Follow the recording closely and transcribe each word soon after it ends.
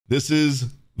This is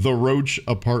the Roach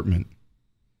Apartment.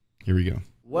 Here we go.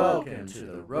 Welcome to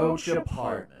the Roach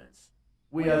Apartment.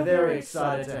 We are very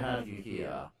excited to have you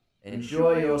here.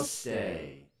 Enjoy your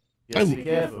stay. Just be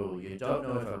careful, you don't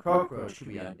know if a cockroach could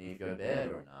be underneath your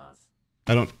bed or not.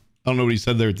 I don't know what he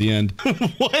said there at the end.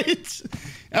 What?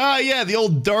 Yeah, the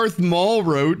old Darth Maul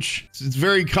roach. It's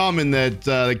very common that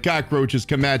the cockroaches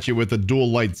come at you with a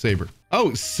dual lightsaber.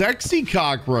 Oh, sexy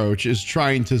cockroach is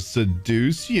trying to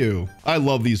seduce you. I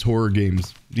love these horror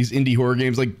games. These indie horror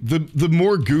games. Like, the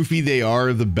more goofy they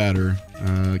are, the better.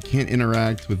 Can't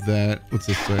interact with that. What's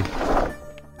this say?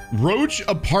 Roach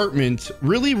Apartment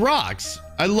really rocks.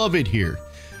 I love it here.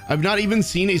 I've not even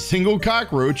seen a single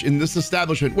cockroach in this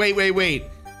establishment. Wait.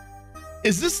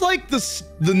 Is this like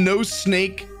the No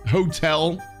Snake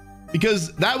Hotel?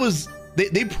 Because that was,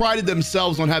 they prided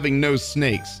themselves on having no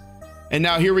snakes. And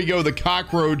now here we go. The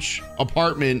cockroach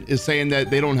apartment is saying that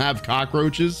they don't have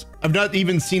cockroaches. I've not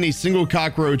even seen a single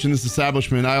cockroach in this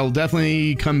establishment. I'll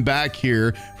definitely come back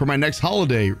here for my next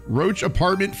holiday. Roach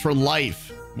Apartment for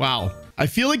life. Wow. I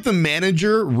feel like the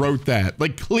manager wrote that.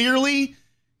 Like clearly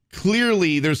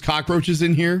there's cockroaches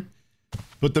in here,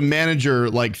 but the manager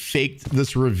like faked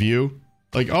this review.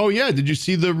 Like, oh yeah, did you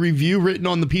see the review written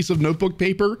on the piece of notebook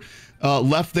paper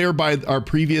left there by our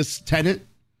previous tenant?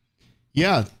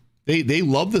 Yeah. They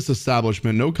love this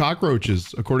establishment. No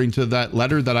cockroaches, according to that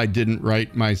letter that I didn't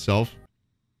write myself.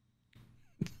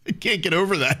 I can't get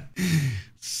over that.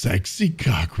 Sexy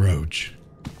cockroach.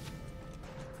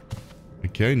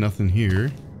 Okay, nothing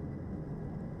here.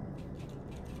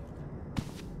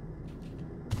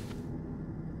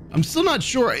 I'm still not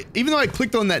sure. Even though I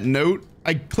clicked on that note,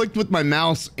 I clicked with my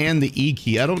mouse and the E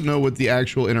key. I don't know what the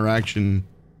actual interaction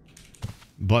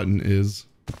button is.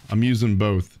 I'm using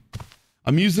both.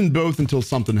 I'm using both until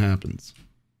something happens.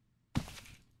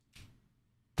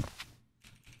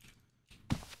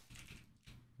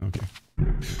 Okay.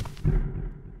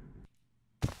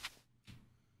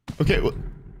 Okay. Well,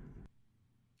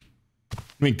 I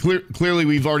mean, clearly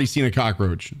we've already seen a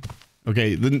cockroach.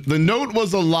 Okay. The note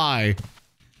was a lie.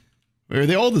 Are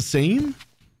they all the same?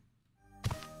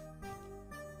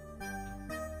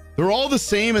 They're all the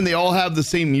same and they all have the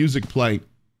same music playing.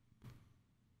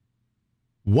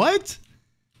 What?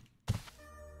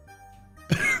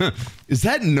 Is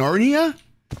that Narnia?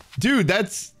 Dude,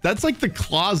 that's like the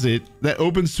closet that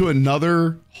opens to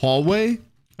another hallway. All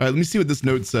right, let me see what this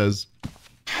note says.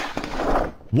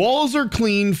 Walls are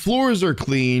clean, floors are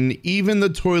clean, even the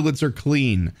toilets are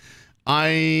clean.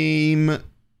 I'm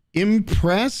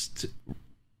impressed,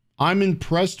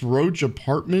 Roach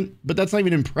Apartment, but that's not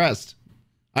even impressed.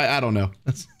 I don't know.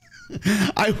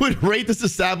 I would rate this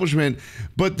establishment,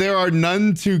 but there are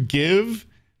none to give.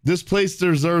 This place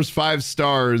deserves 5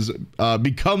 stars.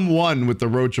 Become one with the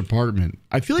Roach Apartment.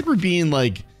 I feel like we're being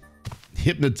like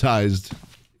hypnotized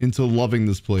into loving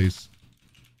this place.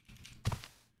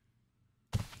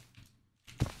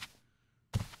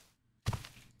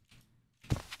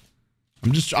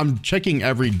 I'm checking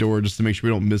every door just to make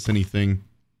sure we don't miss anything.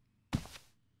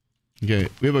 Okay,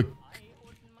 we have what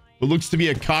looks to be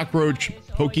a cockroach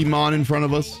Pokemon in front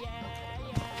of us.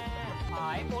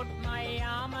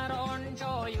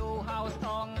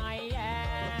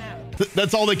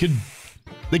 That's all they couldn't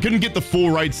get the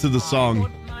full rights to the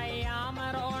song.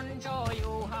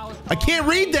 I can't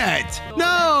read that.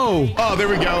 No. Oh, there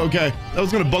we go. Okay. That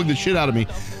was going to bug the shit out of me.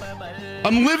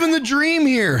 I'm living the dream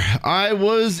here. I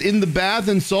was in the bath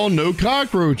and saw no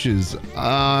cockroaches.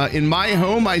 In my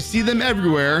home, I see them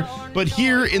everywhere. But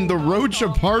here in the Roach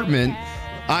Apartment,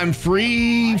 I'm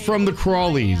free from the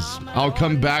crawlies. I'll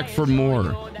come back for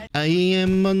more. I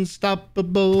am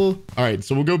unstoppable. All right,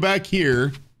 so we'll go back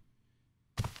here.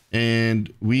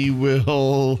 And we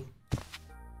will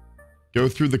go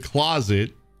through the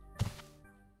closet.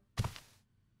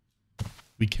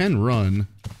 We can run.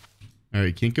 All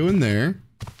right, can't go in there.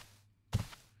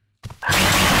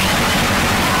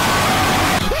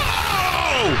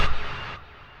 Whoa!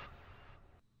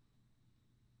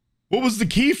 What was the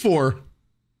key for?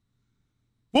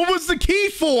 What was the key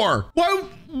for? Why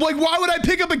would I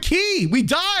pick up a key? We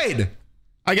died.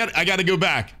 I got to go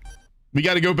back. We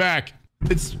got to go back.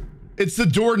 It's the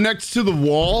door next to the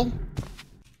wall.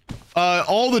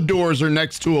 All the doors are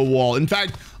next to a wall. In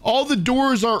fact, all the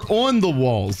doors are on the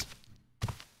walls.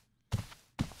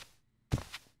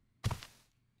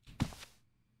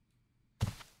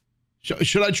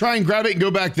 Should I try and grab it and go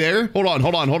back there? Hold on.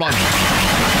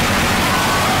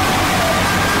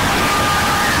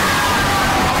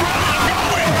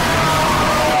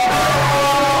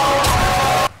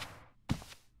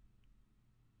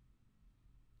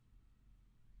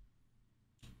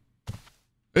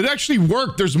 It actually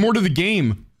worked. There's more to the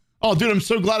game. Oh, dude, I'm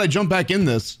so glad I jumped back in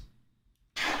this.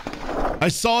 I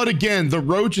saw it again. The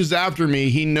roach is after me.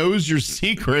 He knows your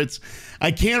secrets.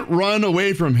 I can't run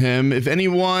away from him. If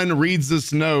anyone reads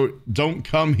this note, don't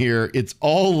come here. It's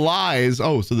all lies.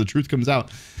 Oh, so the truth comes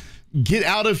out. Get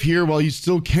out of here while you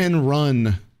still can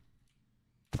run.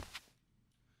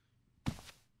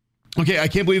 Okay, I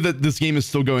can't believe that this game is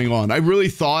still going on. I really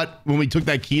thought when we took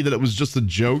that key that it was just a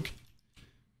joke.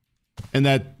 And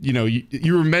that, you know,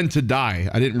 you were meant to die.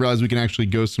 I didn't realize we can actually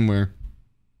go somewhere.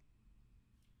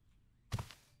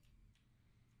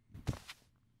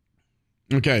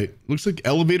 Okay, looks like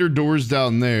elevator doors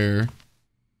down there.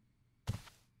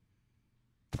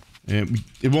 And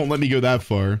it won't let me go that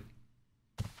far.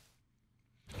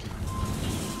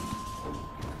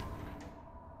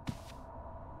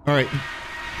 All right.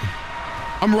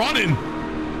 I'm running.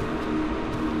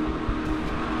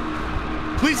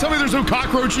 Please tell me there's no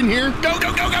cockroach in here. Go,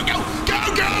 go, go, go, go,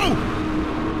 go, go!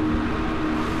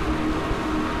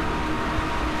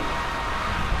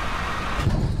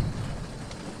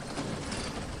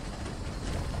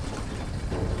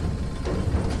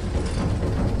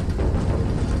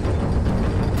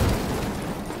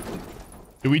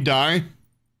 Did we die?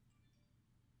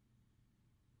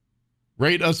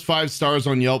 Rate us 5 stars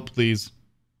on Yelp, please.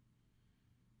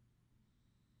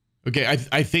 Okay,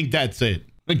 I think that's it.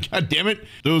 God damn it.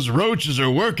 Those roaches are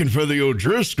working for the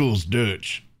O'Driscolls,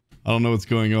 Dutch. I don't know what's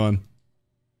going on.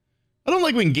 I don't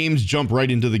like when games jump right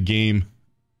into the game.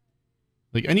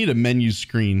 Like, I need a menu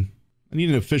screen. I need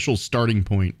an official starting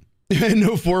point.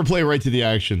 No foreplay, right to the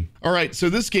action. All right, so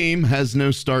this game has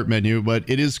no start menu, but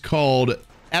it is called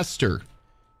Esther.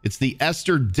 It's the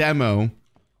Esther demo.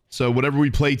 So whatever we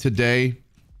play today,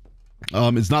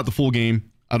 it's not the full game.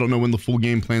 I don't know when the full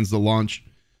game plans to launch.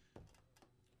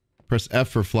 Press F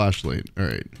for flashlight. All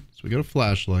right, so we got a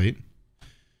flashlight.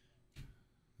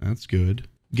 That's good.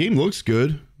 Game looks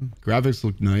good. Graphics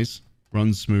look nice.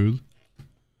 Runs smooth.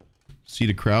 C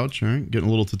to crouch. All right, getting a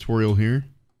little tutorial here.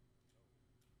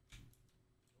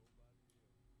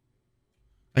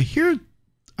 I hear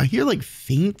like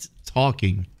faint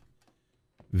talking.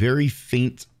 Very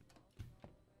faint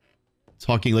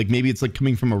talking. Like maybe it's like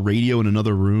coming from a radio in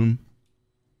another room.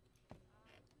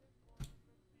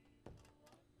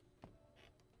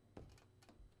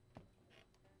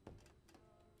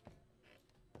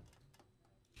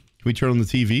 Can we turn on the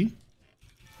TV?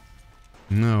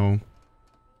 No.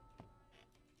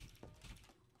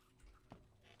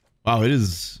 Wow, it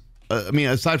is... I mean,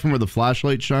 aside from where the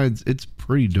flashlight shines, it's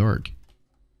pretty dark.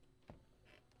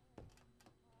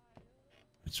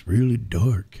 It's really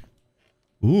dark.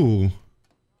 Ooh.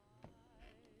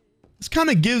 This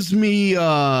kind of gives me,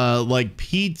 like,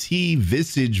 PT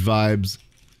Visage vibes.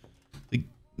 Like,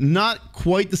 not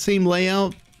quite the same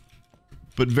layout,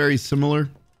 but very similar.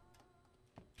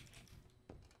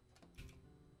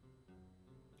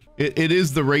 It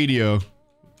is the radio.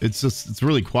 It's just, it's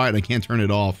really quiet. I can't turn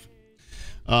it off.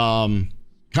 Kind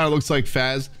of looks like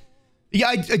Faz. Yeah,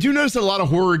 I do notice that a lot of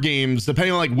horror games,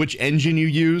 depending on like which engine you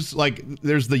use, like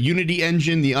there's the Unity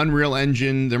engine, the Unreal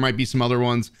engine, there might be some other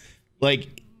ones.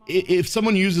 Like if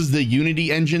someone uses the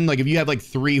Unity engine, like if you have like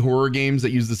 3 horror games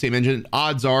that use the same engine,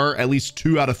 odds are at least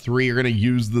 2 out of 3 are going to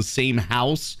use the same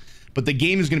house. But the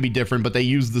game is going to be different, but they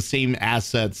use the same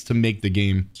assets to make the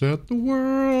game. Set the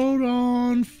world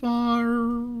on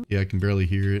fire. Yeah, I can barely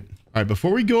hear it. All right,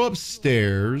 before we go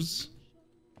upstairs,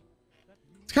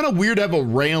 it's kind of weird to have a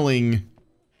railing.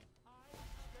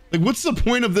 Like, what's the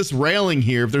point of this railing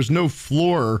here if there's no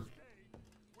floor?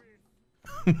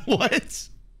 What?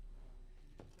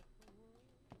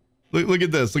 Look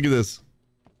at this. Look at this.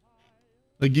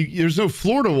 Like, there's no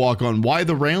floor to walk on. Why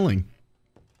the railing?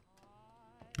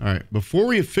 All right, before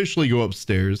we officially go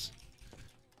upstairs,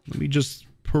 let me just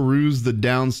peruse the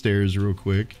downstairs real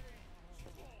quick.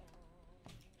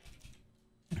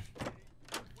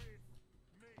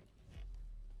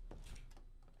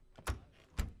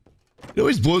 It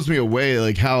always blows me away,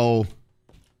 like how...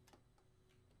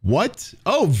 What?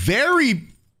 Oh, very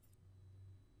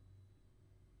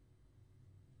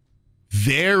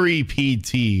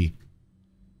PT.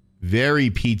 Very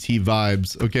PT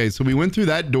vibes. Okay, so we went through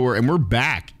that door and we're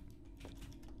back.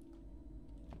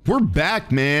 We're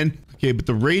back, man. Okay, but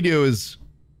the radio is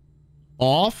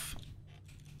off.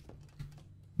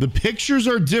 The pictures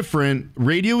are different.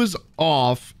 Radio is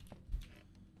off.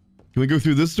 Can we go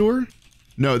through this door?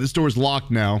 No, this door is locked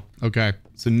now. Okay,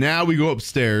 so now we go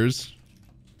upstairs.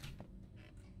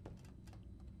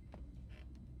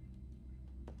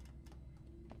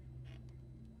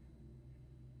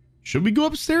 Should we go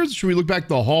upstairs or should we look back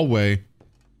the hallway?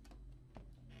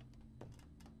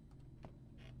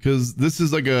 Because this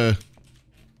is like a...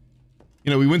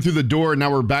 You know, we went through the door and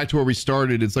now we're back to where we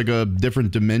started. It's like a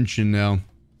different dimension now.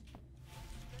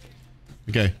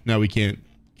 Okay, no, we can't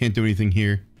do anything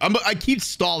here. I keep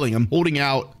stalling. I'm holding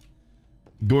out,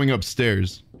 going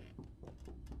upstairs.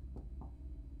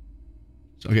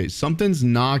 Okay, something's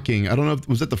knocking. I don't know if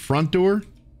was that the front door?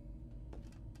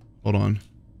 Hold on.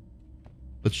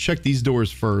 Let's check these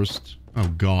doors first. Oh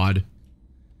God.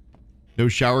 No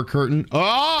shower curtain.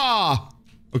 Ah!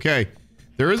 Okay.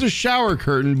 There is a shower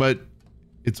curtain, but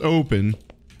it's open.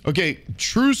 Okay,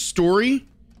 true story.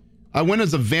 I went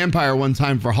as a vampire one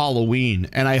time for Halloween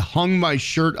and I hung my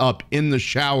shirt up in the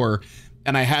shower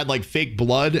and I had like fake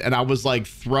blood and I was like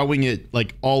throwing it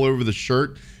like all over the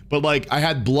shirt. But like I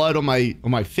had blood on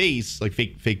my face, like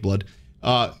fake blood,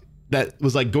 that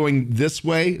was like going this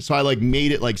way. So I like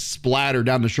made it like splatter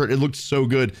down the shirt. It looked so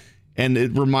good. And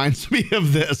it reminds me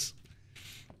of this.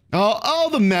 All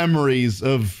the memories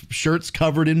of shirts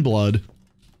covered in blood.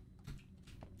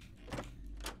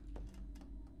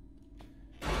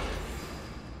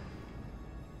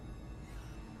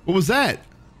 What was that?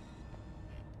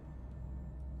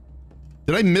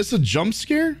 Did I miss a jump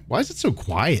scare? Why is it so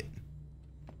quiet?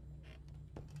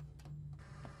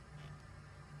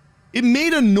 It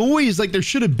made a noise like there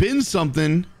should have been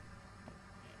something.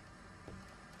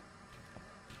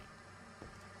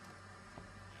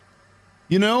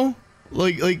 You know?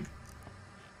 Like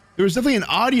there was definitely an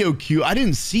audio cue. I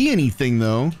didn't see anything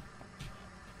though.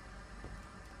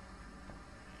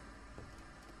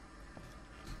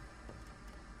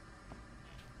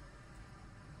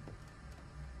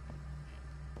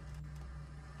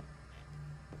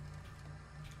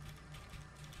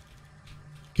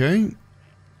 Okay.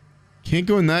 Can't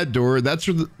go in that door. That's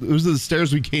where those are the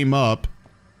stairs we came up.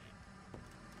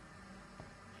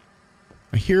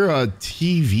 I hear a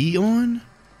TV on.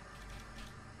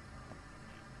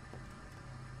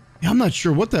 Yeah, I'm not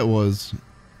sure what that was.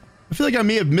 I feel like I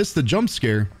may have missed the jump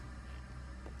scare.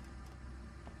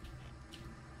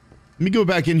 Let me go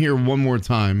back in here one more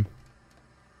time.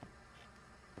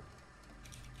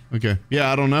 Okay.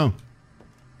 Yeah, I don't know.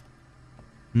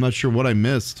 I'm not sure what I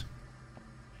missed.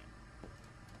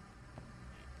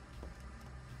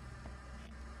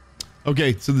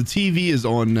 Okay, so the TV is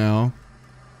on now.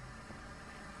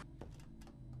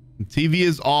 The TV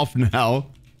is off now.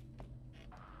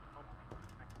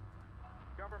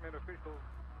 Government officials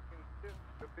insist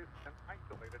that this is an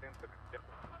isolated incident.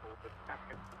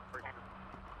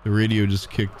 The radio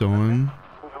just kicked on.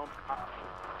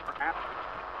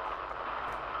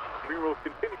 We will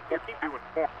continue to keep you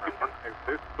informed as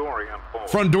this story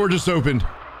unfolds. Front door just opened.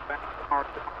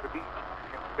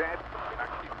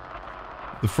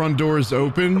 The front door is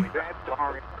open.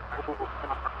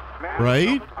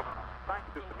 Right?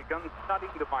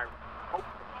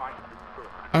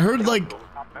 I heard like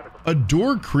a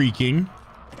door creaking.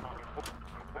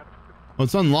 Well,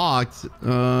 it's unlocked.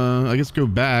 I guess go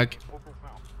back.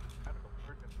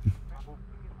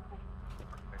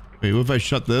 Wait, what if I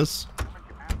shut this?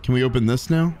 Can we open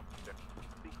this now?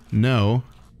 No.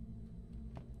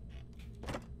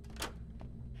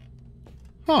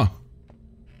 Huh.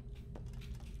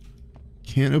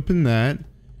 Can't open that.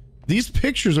 These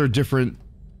pictures are different,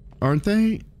 aren't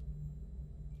they?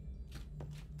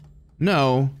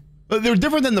 No. They're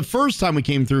different than the first time we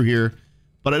came through here,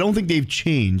 but I don't think they've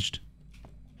changed.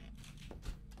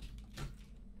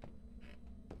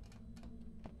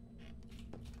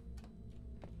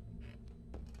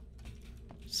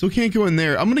 Still can't go in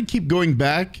there. I'm gonna keep going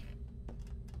back.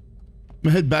 I'm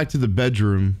gonna head back to the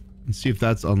bedroom and see if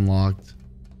that's unlocked.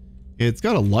 It's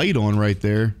got a light on right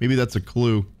there. Maybe that's a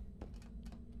clue.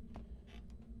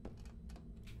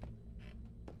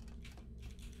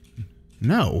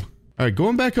 No. All right,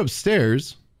 going back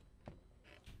upstairs.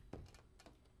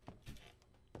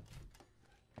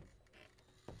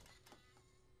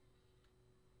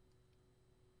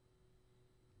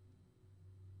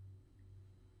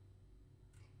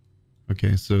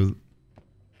 Okay, so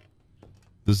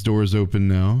this door is open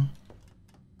now.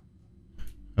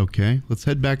 Okay, let's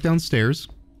head back downstairs.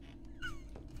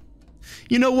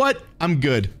 You know what? I'm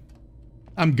good.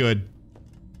 I'm good.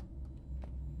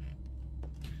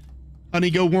 Honey,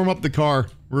 go warm up the car.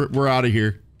 We're out of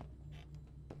here.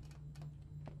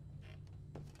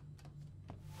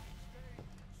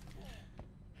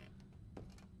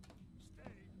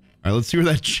 All right, let's see where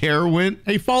that chair went.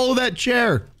 Hey, follow that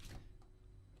chair.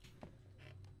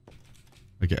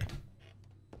 Okay.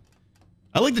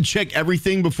 I like to check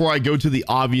everything before I go to the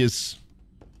obvious,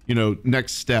 you know,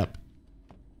 next step.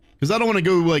 Because I don't want to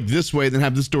go like this way, then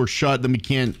have this door shut, then we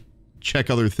can't check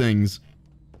other things.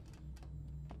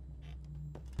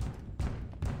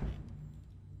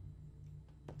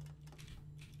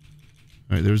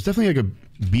 All right, there was definitely like a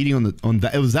beating on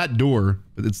that. It was that door,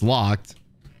 but it's locked.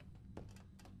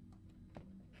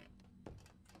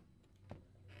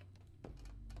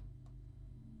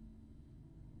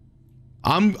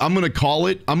 I'm gonna call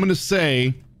it. I'm gonna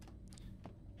say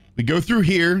we go through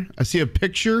here. I see a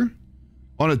picture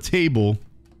on a table.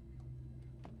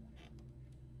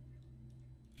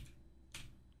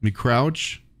 Let me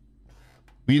crouch.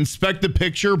 We inspect the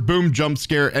picture. Boom, jump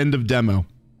scare. End of demo.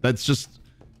 That's just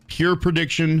pure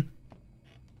prediction.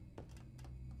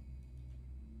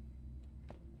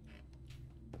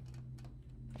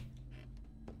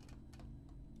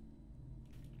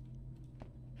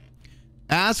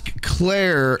 Ask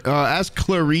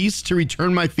Clarice to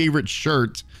return my favorite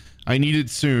shirt. I need it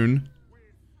soon.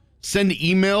 Send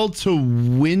email to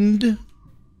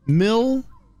Windmill.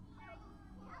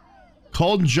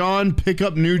 Call John, pick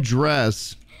up new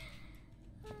dress.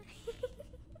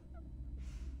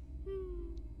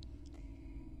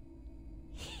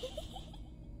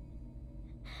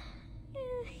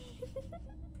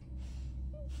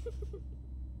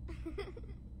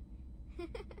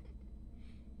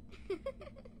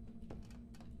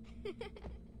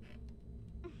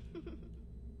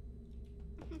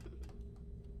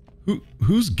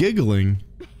 Who's giggling?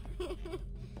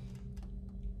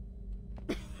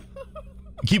 I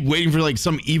keep waiting for like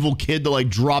some evil kid to like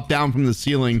drop down from the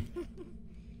ceiling.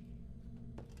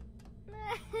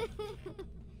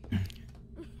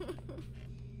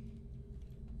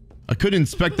 I could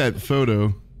inspect that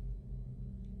photo.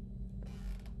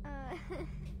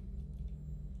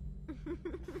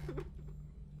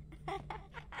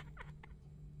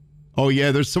 Oh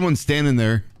yeah, there's someone standing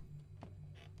there.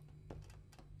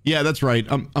 Yeah, that's right.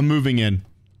 I'm moving in.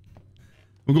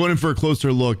 I'm going in for a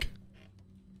closer look.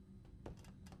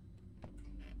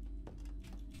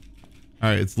 All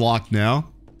right, it's locked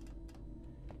now.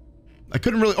 I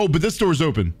couldn't really. Oh, but this door's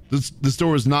open. This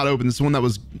door is not open. This is one that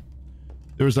was.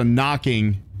 There was a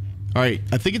knocking. All right,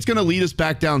 I think it's gonna lead us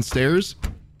back downstairs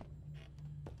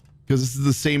because this is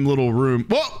the same little room.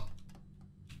 Whoa!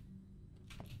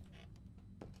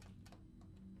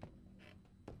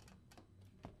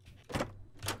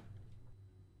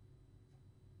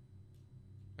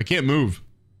 I can't move.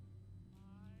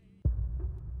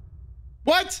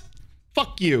 What?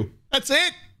 Fuck you. That's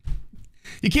it?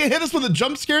 You can't hit us with a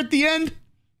jump scare at the end?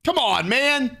 Come on,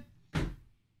 man.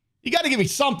 You gotta give me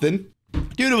something.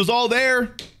 Dude, it was all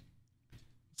there.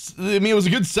 I mean, it was a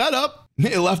good setup.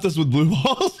 It left us with blue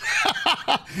balls.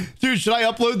 Dude, should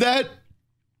I upload that?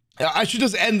 I should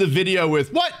just end the video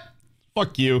with, what?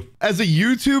 Fuck you. As a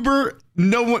YouTuber,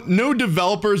 no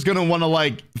developer is gonna want to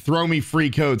like throw me free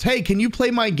codes. Hey, can you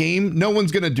play my game? No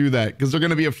one's gonna do that because they're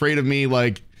gonna be afraid of me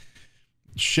like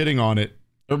shitting on it.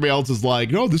 Everybody else is like,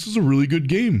 no, this is a really good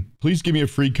game. Please give me a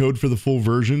free code for the full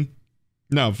version.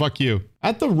 No, fuck you.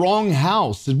 At the wrong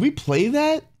house. Did we play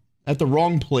that? At the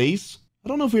wrong place? I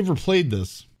don't know if we ever played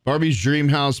this. Barbie's dream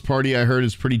house party I heard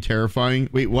is pretty terrifying.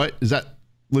 Wait, what? Is that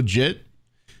legit?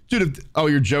 Dude, oh,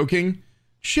 you're joking?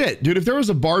 Shit, dude, if there was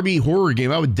a Barbie horror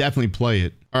game, I would definitely play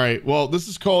it. All right, well, this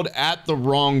is called At the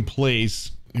Wrong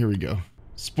Place. Here we go.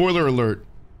 Spoiler alert.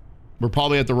 We're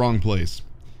probably at the wrong place.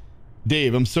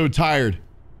 Dave, I'm so tired.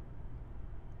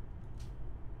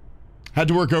 Had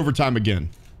to work overtime again.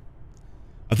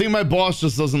 I think my boss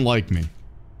just doesn't like me.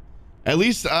 At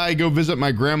least I go visit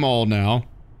my grandma now.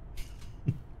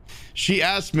 She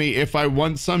asked me if I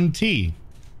want some tea.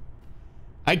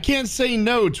 I can't say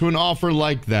no to an offer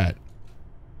like that.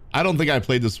 I don't think I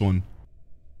played this one.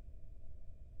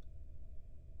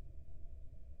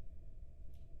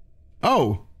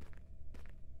 Oh.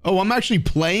 Oh, I'm actually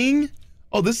playing?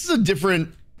 Oh, this is a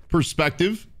different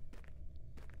perspective.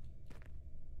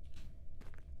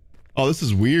 Oh, this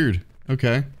is weird.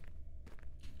 Okay.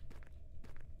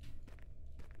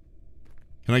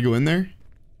 Can I go in there?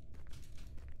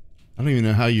 I don't even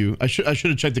know how you... I should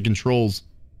have checked the controls.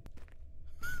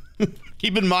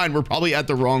 Keep in mind, we're probably at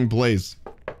the wrong place.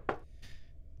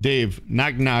 Dave,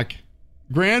 knock knock.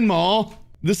 Grandma,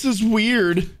 this is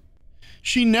weird.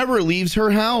 She never leaves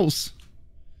her house.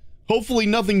 Hopefully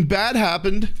nothing bad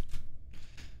happened.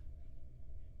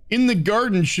 In the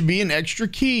garden should be an extra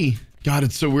key. God,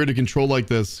 it's so weird to control like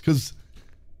this because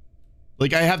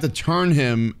like I have to turn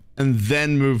him and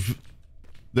then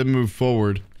move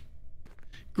forward.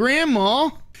 Grandma,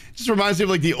 just reminds me of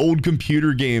like the old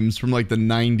computer games from like the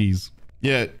 90s.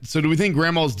 Yeah, so do we think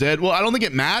grandma's dead? Well, I don't think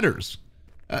it matters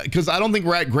because I don't think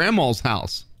we're at grandma's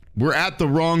house. We're at the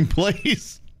wrong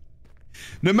place.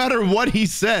 No matter what he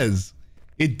says,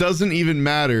 it doesn't even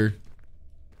matter.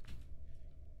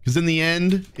 Because in the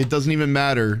end, it doesn't even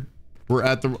matter. We're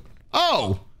at the...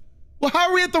 Oh! Well, how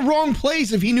are we at the wrong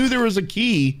place if he knew there was a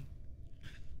key?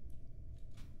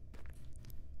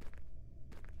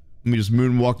 Let me just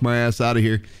moonwalk my ass out of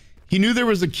here. He knew there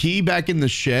was a key back in the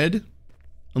shed.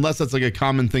 Unless that's like a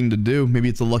common thing to do. Maybe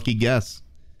it's a lucky guess.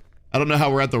 I don't know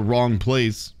how we're at the wrong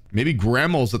place. Maybe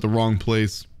Grandma's at the wrong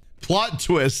place. Plot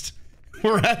twist.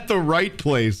 We're at the right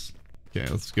place. Okay,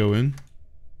 let's go in.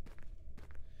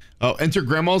 Oh, enter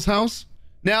Grandma's house?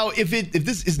 Now, if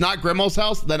this is not Grandma's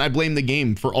house, then I blame the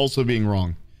game for also being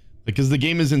wrong. Because the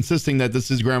game is insisting that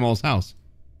this is Grandma's house.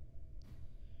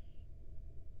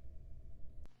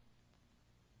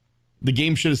 The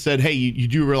game should have said, hey, you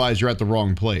do realize you're at the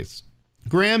wrong place.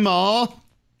 Grandma!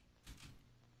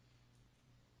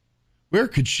 Where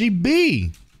could she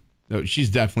be? No, she's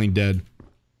definitely dead.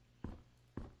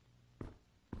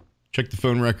 Check the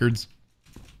phone records.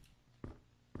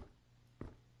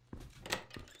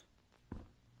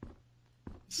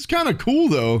 This is kind of cool,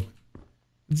 though.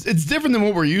 It's different than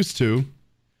what we're used to.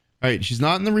 All right, she's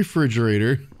not in the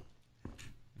refrigerator.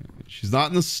 She's not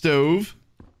in the stove.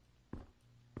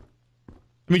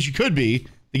 I mean, she could be.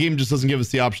 The game just doesn't give us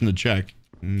the option to check.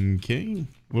 Okay.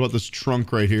 What about this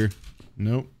trunk right here?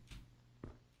 Nope.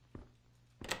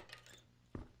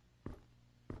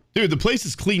 Dude, the place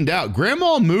is cleaned out.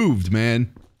 Grandma moved,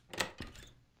 man.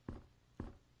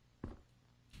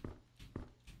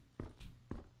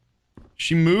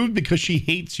 She moved because she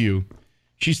hates you.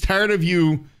 She's tired of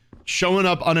you showing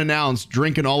up unannounced,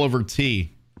 drinking all of her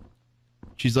tea.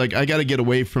 She's like, I gotta get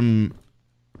away from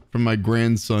my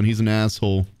grandson. He's an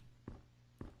asshole.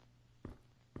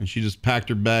 And she just packed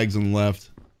her bags and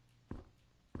left.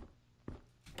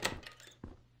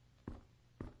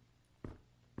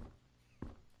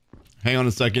 Hang on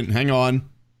a second. Hang on.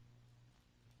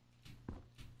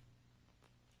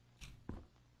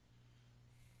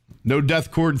 No death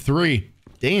cord 3.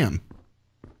 Damn.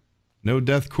 No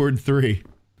death cord 3.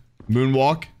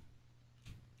 Moonwalk.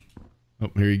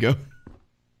 Oh, here you go.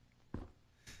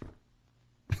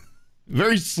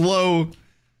 Very slow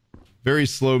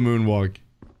moonwalk.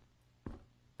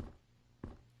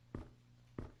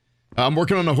 I'm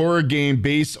working on a horror game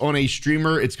based on a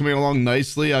streamer. It's coming along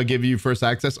nicely. I'll give you first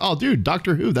access. Oh, dude,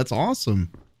 Doctor Who. That's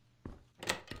awesome.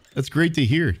 That's great to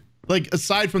hear. Like,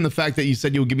 aside from the fact that you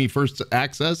said you'll give me first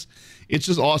access, it's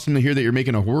just awesome to hear that you're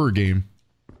making a horror game.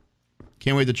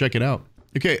 Can't wait to check it out.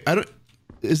 Okay,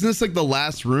 isn't this like the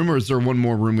last room, or is there one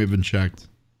more room we haven't checked?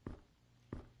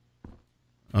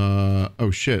 Oh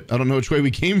shit. I don't know which way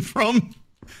we came from.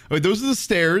 Oh, wait, those are the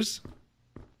stairs.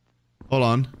 Hold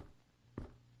on.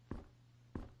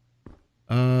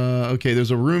 Okay,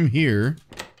 there's a room here.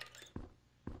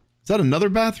 Is that another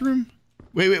bathroom?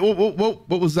 Wait, what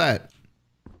was that?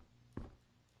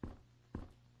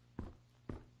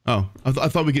 Oh, I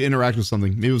thought we could interact with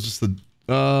something. Maybe it was just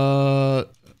the,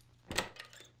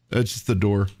 it's just the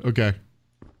door. Okay.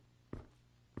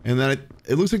 And then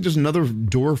it looks like there's another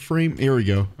door frame. Here we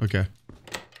go. Okay.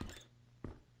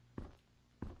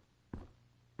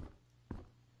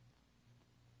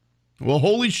 Well,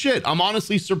 holy shit. I'm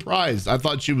honestly surprised. I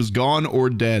thought she was gone or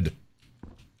dead.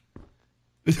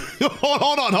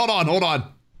 Hold on.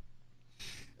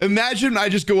 Imagine I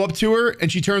just go up to her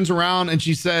and she turns around and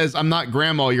she says, I'm not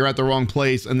Grandma, you're at the wrong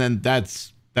place. And then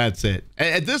that's it.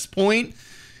 At this point,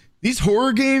 these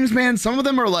horror games, man, some of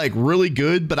them are like really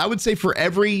good, but I would say for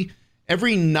every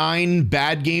 9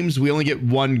 bad games, we only get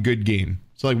 1 good game.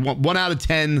 So like 1 out of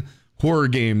 10 horror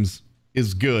games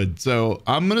is good. So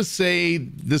I'm gonna say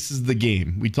this is the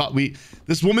game.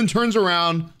 This woman turns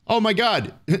around, oh my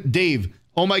God, Dave,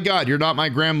 oh my God, you're not my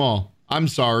grandma. I'm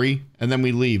sorry. And then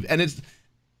we leave. And it's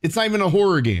not even a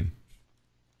horror game.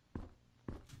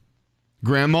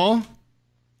 Grandma?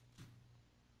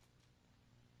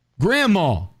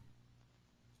 Grandma.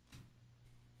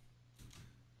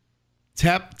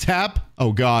 Tap.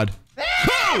 Oh God.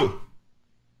 Oh!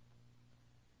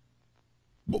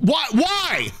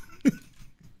 Why?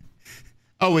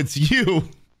 Oh, it's you.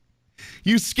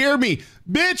 You scare me.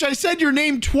 Bitch, I said your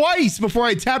name twice before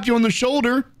I tapped you on the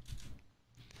shoulder.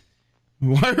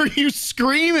 Why are you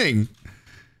screaming?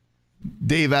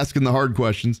 Dave asking the hard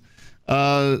questions.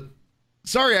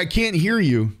 Sorry, I can't hear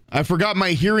you. I forgot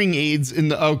my hearing aids in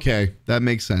the... Okay, that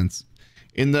makes sense.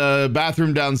 In the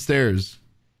bathroom downstairs.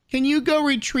 Can you go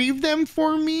retrieve them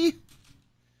for me?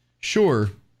 Sure.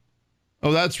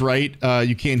 Oh, that's right.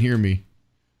 You can't hear me.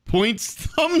 Points,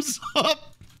 thumbs up.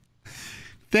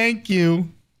 Thank you.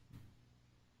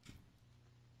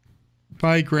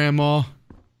 Bye, Grandma.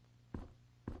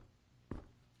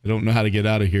 I don't know how to get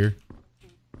out of here.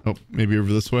 Oh, maybe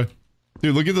over this way.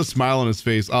 Dude, look at the smile on his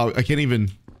face. Oh, I can't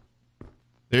even...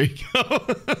 There you go.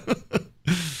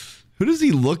 Who does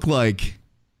he look like?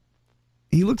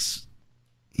 He looks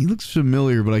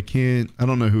familiar, but I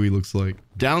don't know who he looks like.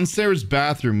 Downstairs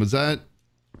bathroom, was that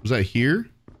here?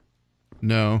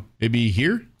 No, maybe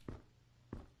here?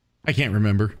 I can't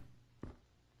remember.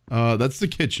 That's the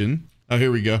kitchen. Oh,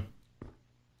 here we go.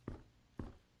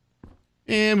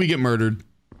 And we get murdered.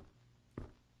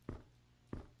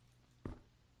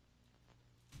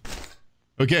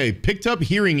 Okay, picked up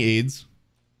hearing aids.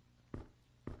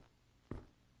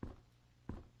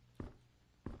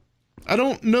 I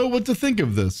don't know what to think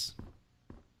of this.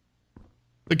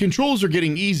 The controls are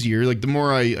getting easier. Like the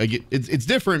more I get, it's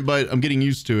different, but I'm getting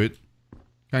used to it.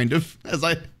 Kind of, as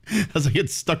I get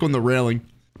stuck on the railing.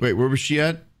 Wait, where was she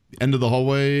at? End of the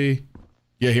hallway.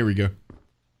 Yeah, here we go.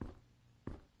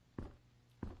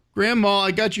 Grandma,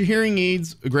 I got your hearing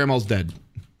aids. Grandma's dead.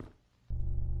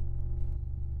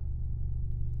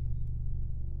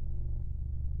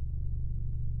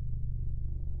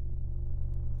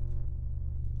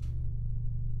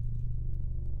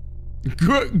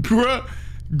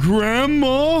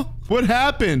 Grandma? What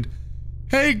happened?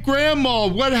 Hey, Grandma,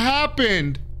 what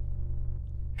happened?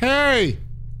 Hey!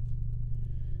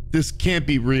 This can't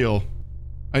be real.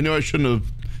 I know I shouldn't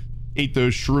have ate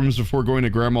those shrooms before going to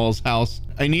Grandma's house.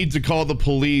 I need to call the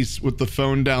police with the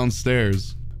phone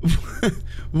downstairs.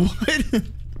 What?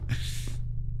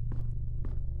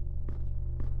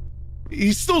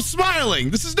 He's still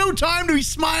smiling. This is no time to be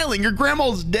smiling. Your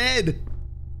grandma's dead.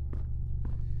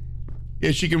 Yeah,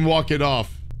 she can walk it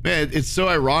off. Man, it's so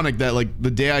ironic that like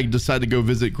the day I decide to go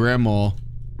visit Grandma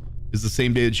is the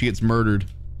same day that she gets murdered.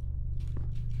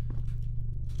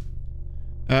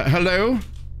 Hello?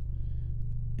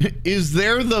 Is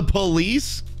there the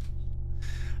police?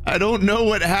 I don't know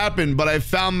what happened, but I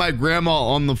found my grandma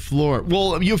on the floor.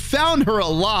 Well, you found her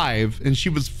alive and she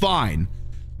was fine.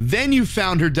 Then you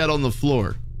found her dead on the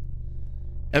floor.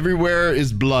 Everywhere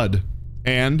is blood.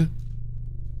 And?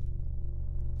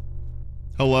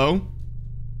 Hello?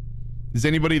 Is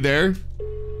anybody there?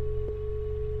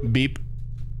 Beep.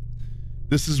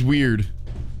 This is weird.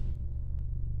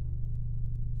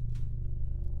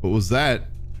 What was that?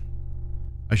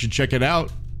 I should check it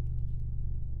out.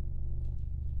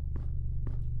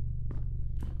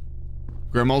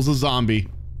 Grandma's a zombie.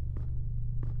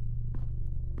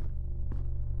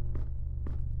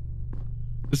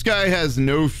 This guy has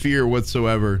no fear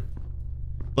whatsoever.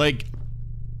 Like,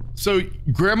 so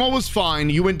Grandma was fine.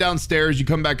 You went downstairs, you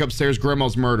come back upstairs,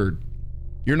 Grandma's murdered.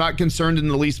 You're not concerned in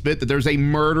the least bit that there's a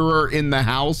murderer in the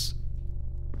house?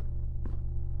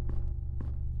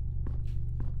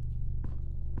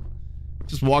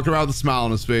 Just walking around with a smile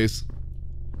on his face.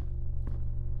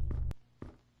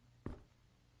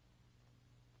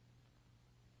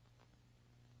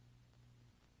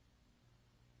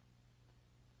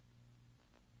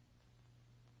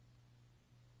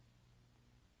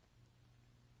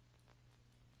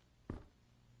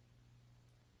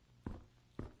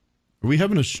 Are we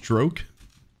having a stroke?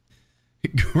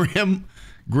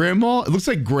 Grandma? It looks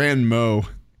like Grandmo.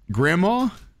 Grandma?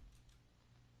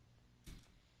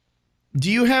 Do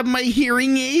you have my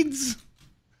hearing aids?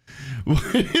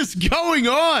 What is going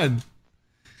on?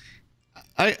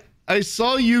 I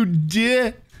saw you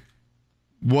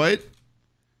What?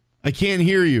 I can't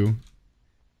hear you.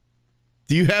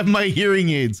 Do you have my hearing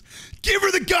aids? Give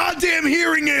her the goddamn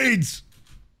hearing aids!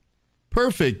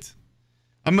 Perfect.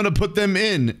 I'm gonna put them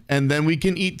in and then we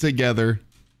can eat together.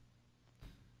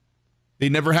 They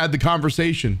never had the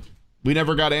conversation. We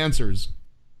never got answers.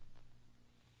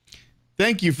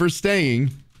 Thank you for staying.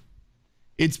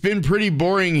 It's been pretty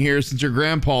boring here since your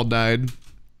grandpa died.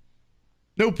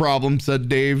 No problem, said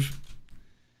Dave.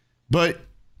 But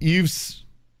you've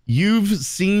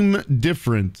seemed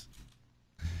different.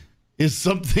 Is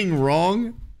something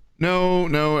wrong?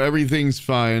 No, everything's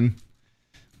fine.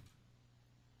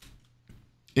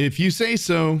 If you say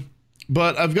so,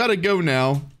 but I've got to go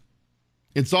now.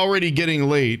 It's already getting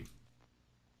late.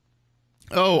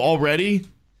 Oh, already?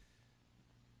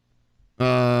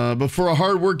 But for a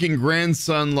hardworking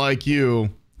grandson like you,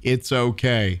 it's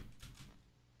okay.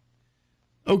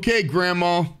 Okay,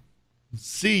 Grandma.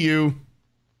 See you.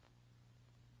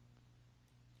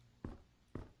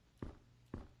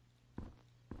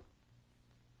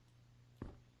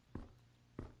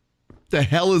 What the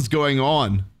hell is going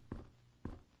on?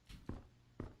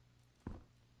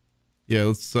 Yeah,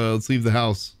 let's leave the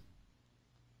house.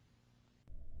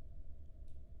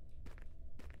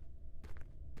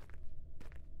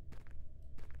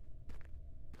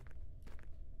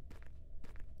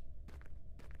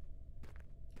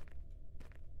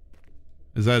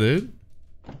 Is that it?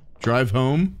 Drive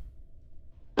home?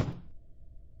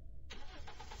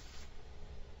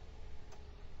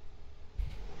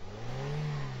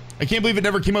 I can't believe it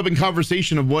never came up in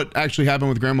conversation of what actually happened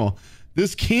with Grandma.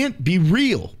 This can't be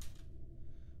real.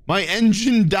 My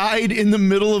engine died in the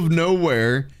middle of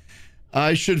nowhere.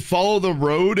 I should follow the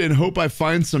road and hope I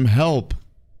find some help.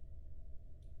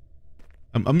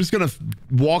 I'm just gonna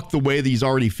walk the way that he's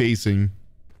already facing.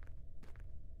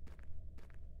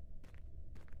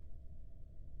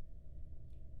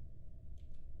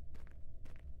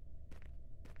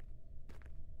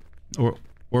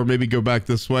 Or maybe go back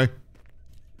this way.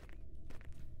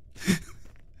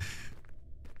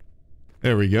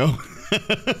 There we go.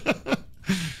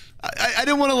 I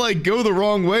didn't want to like go the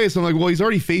wrong way, so I'm like, well, he's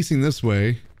already facing this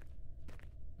way.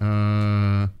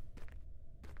 Okay,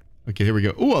 here we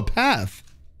go. Ooh, a path.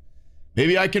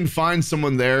 Maybe I can find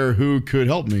someone there who could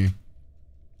help me.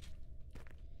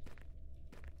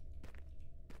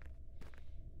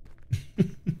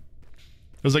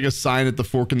 There's like a sign at the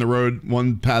fork in the road.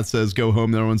 One path says go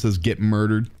home, the other one says get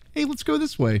murdered. Hey, let's go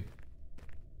this way.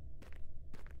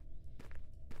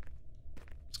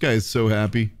 This guy is so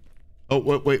happy. Oh,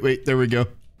 wait, there we go.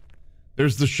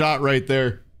 There's the shot right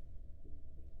there.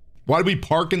 Why did we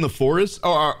park in the forest?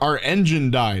 Oh, our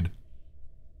engine died.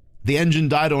 The engine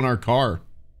died on our car.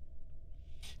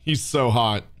 He's so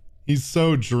hot. He's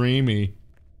so dreamy.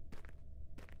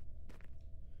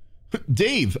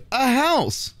 Dave, a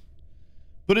house.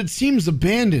 But it seems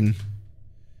abandoned.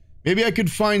 Maybe I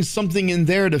could find something in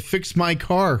there to fix my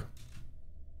car.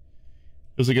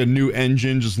 There's like a new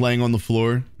engine just laying on the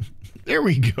floor. There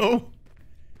we go.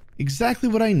 Exactly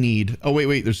what I need. Oh,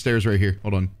 wait, there's stairs right here.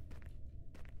 Hold on.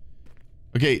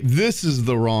 Okay, this is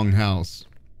the wrong house.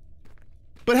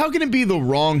 But how can it be the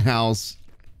wrong house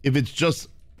if it's just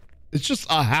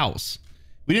a house?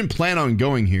 We didn't plan on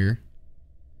going here.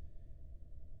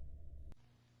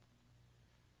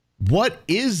 What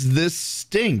is this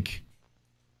stink?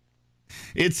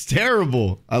 It's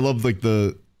terrible. I love like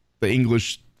the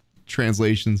English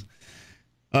translations.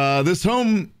 This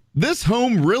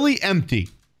home really empty.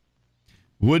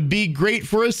 Would be great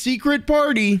for a secret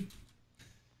party.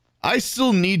 I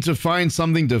still need to find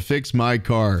something to fix my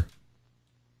car.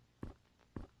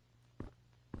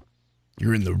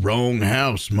 You're in the wrong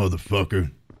house,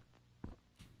 motherfucker.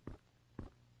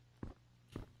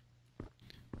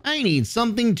 I need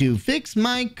something to fix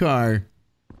my car.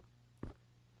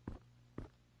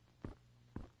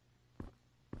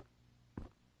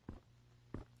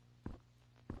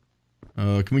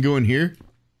 Can we go in here?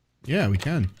 Yeah, we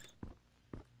can.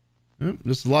 Oh,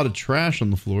 there's a lot of trash on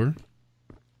the floor.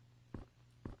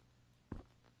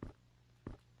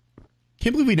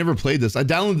 Can't believe we never played this. I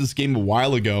downloaded this game a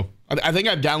while ago. I think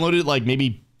I've downloaded it like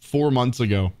maybe 4 months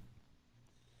ago.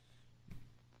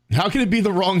 How can it be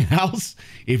the wrong house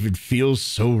if it feels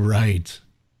so right?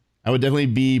 I would definitely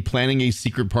be planning a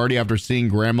secret party after seeing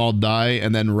Grandma die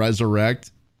and then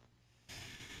resurrect.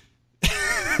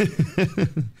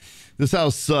 This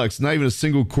house sucks. Not even a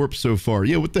single corpse so far.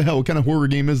 Yeah, what the hell? What kind of horror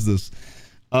game is this?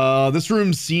 This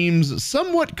room seems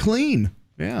somewhat clean.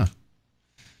 Yeah.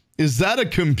 Is that a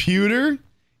computer?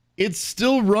 It's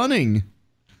still running.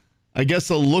 I guess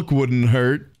a look wouldn't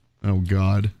hurt. Oh,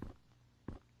 God.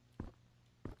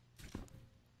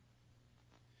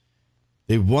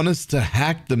 They want us to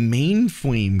hack the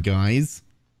mainframe, guys.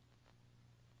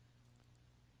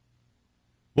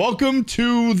 Welcome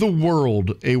to the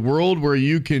world, a world where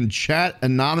you can chat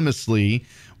anonymously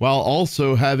while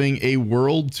also having a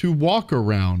world to walk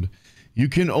around. You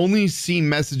can only see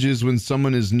messages when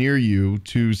someone is near you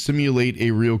to simulate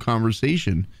a real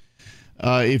conversation.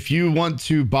 If you want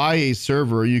to buy a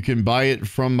server, you can buy it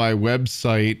from my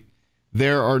website.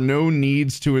 There are no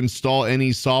needs to install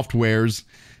any softwares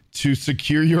to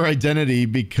secure your identity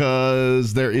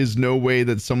because there is no way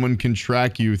that someone can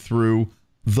track you through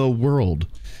the world.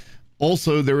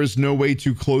 Also, there is no way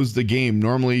to close the game,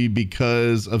 normally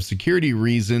because of security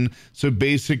reason. So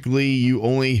basically, you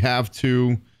only have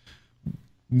to,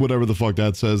 whatever the fuck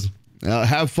that says,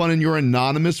 have fun in your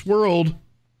anonymous world.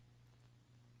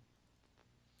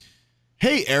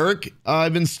 Hey, Eric,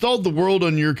 I've installed the world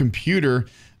on your computer.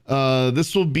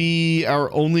 This will be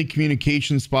our only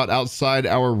communication spot outside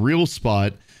our real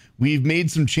spot. We've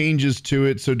made some changes to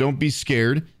it, so don't be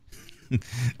scared.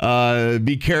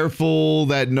 Be careful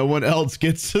that no one else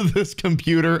gets to this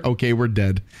computer. Okay, we're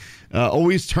dead.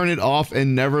 Always turn it off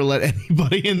and never let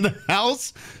anybody in the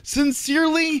house.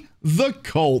 Sincerely, the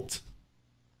cult.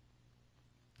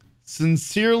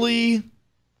 Sincerely,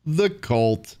 the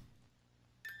cult.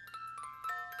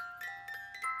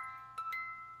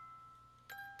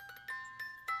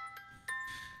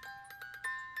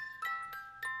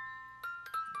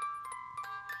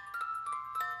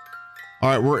 All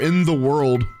right, we're in the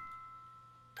world.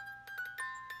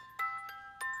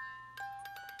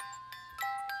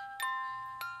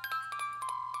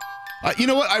 You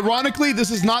know what? Ironically,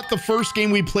 this is not the first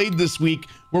game we played this week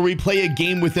where we play a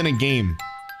game within a game.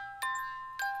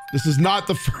 This is not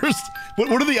the first. What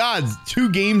are the odds? 2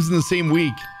 games in the same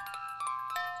week.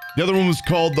 The other one was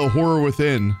called The Horror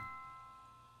Within.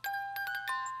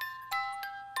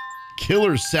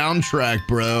 Killer soundtrack,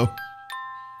 bro.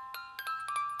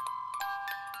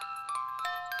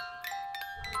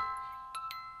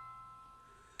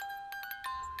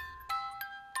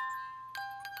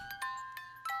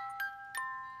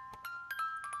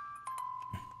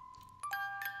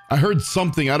 I heard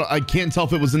something. I can't tell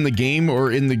if it was in the game or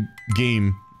in the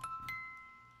game.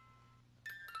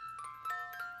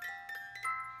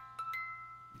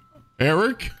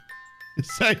 Eric? Is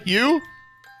that you?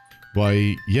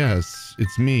 Why, yes,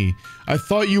 it's me. I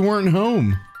thought you weren't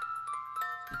home.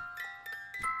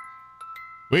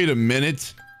 Wait a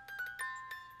minute.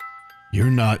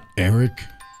 You're not Eric.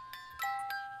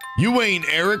 You ain't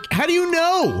Eric. How do you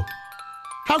know?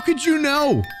 How could you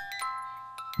know?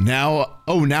 Now,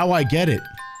 oh, now I get it.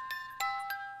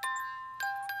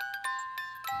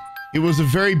 It was a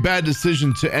very bad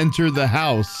decision to enter the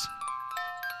house.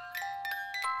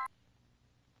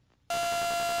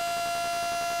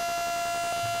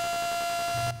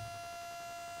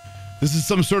 This is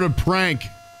some sort of prank.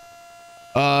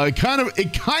 It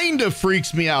kind of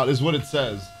freaks me out, is what it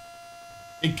says.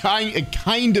 It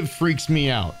kind of freaks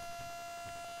me out.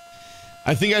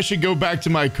 I think I should go back to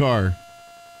my car.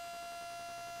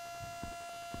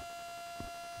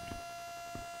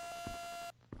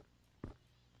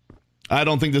 I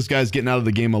don't think this guy's getting out of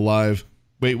the game alive.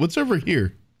 Wait, what's over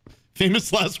here?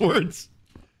 Famous last words?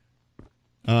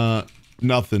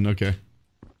 Nothing. Okay.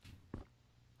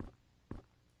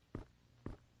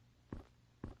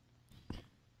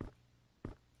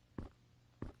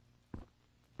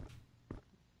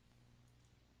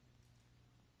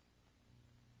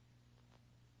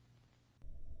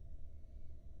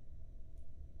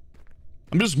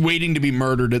 I'm just waiting to be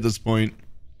murdered at this point.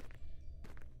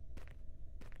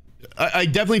 I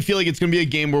definitely feel like it's gonna be a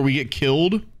game where we get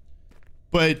killed,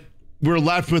 but we're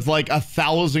left with like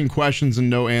 1,000 questions and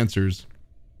no answers.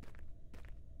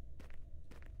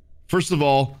 First of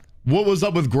all, what was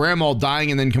up with Grandma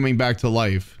dying and then coming back to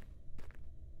life?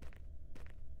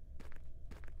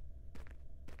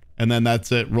 And then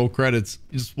that's it. Roll credits.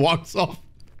 He just walks off.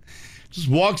 Just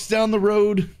walks down the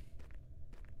road.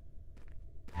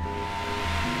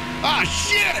 Ah,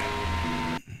 shit!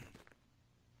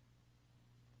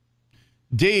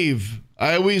 Dave,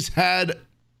 I always had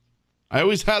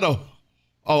a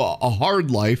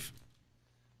hard life.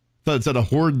 Thought it said a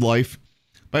horde life.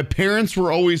 My parents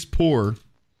were always poor.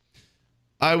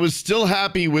 I was still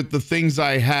happy with the things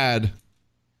I had.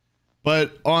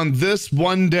 But on this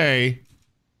one day,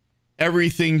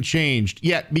 everything changed.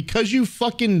 Yeah, because you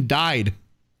fucking died.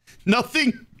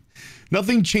 Nothing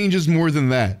changes more than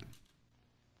that.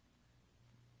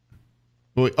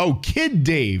 Oh, Kid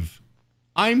Dave.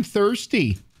 I'm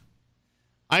thirsty.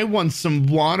 I want some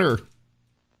water.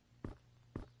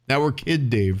 Now we're Kid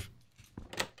Dave.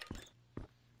 All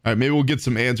right, maybe we'll get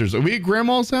some answers. Are we at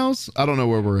Grandma's house? I don't know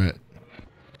where we're at.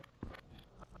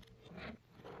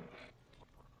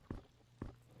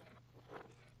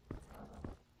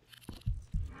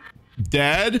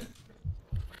 Dad?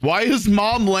 Why is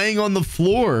Mom laying on the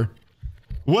floor?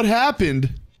 What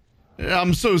happened?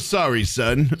 I'm so sorry,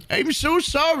 son. I'm so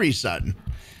sorry, son.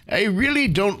 I really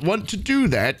don't want to do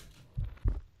that.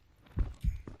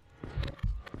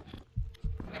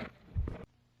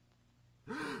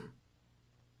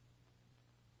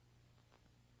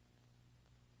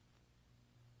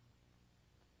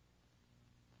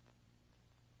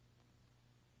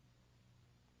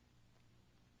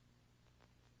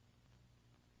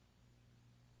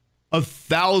 A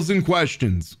 1,000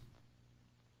 questions.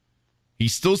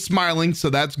 He's still smiling, so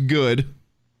that's good.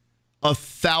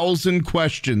 1,000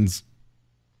 questions.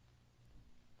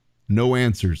 No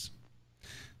answers.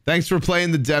 Thanks for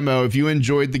playing the demo. If you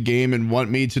enjoyed the game and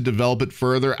want me to develop it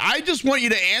further, I just want you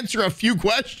to answer a few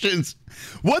questions.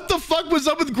 What the fuck was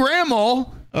up with Grandma?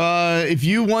 If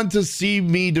you want to see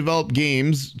me develop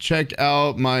games, check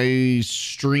out my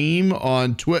stream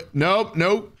on Twitch. Nope.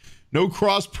 No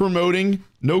cross promoting.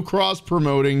 No cross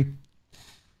promoting.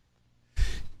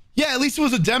 Yeah, at least it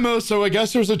was a demo, so I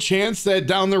guess there's a chance that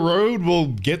down the road we'll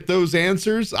get those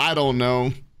answers. I don't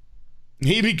know.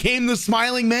 He became the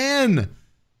smiling man.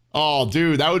 Oh,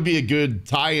 dude, that would be a good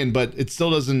tie-in, but it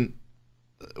still doesn't...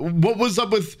 What was up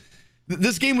with...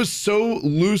 This game was so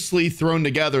loosely thrown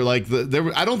together. Like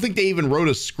I don't think they even wrote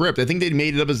a script. I think they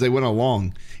made it up as they went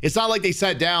along. It's not like they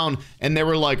sat down and they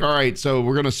were like, all right, so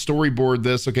we're going to storyboard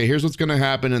this. Okay, here's what's going to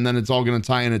happen. And then it's all going to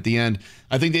tie in at the end.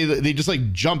 I think they just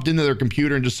like jumped into their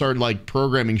computer and just started like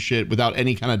programming shit without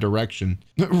any kind of direction.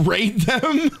 Raid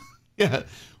them. Yeah.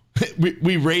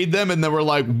 We raid them and then we're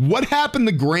like, what happened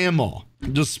to grandma?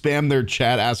 Just spam their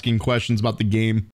chat asking questions about the game.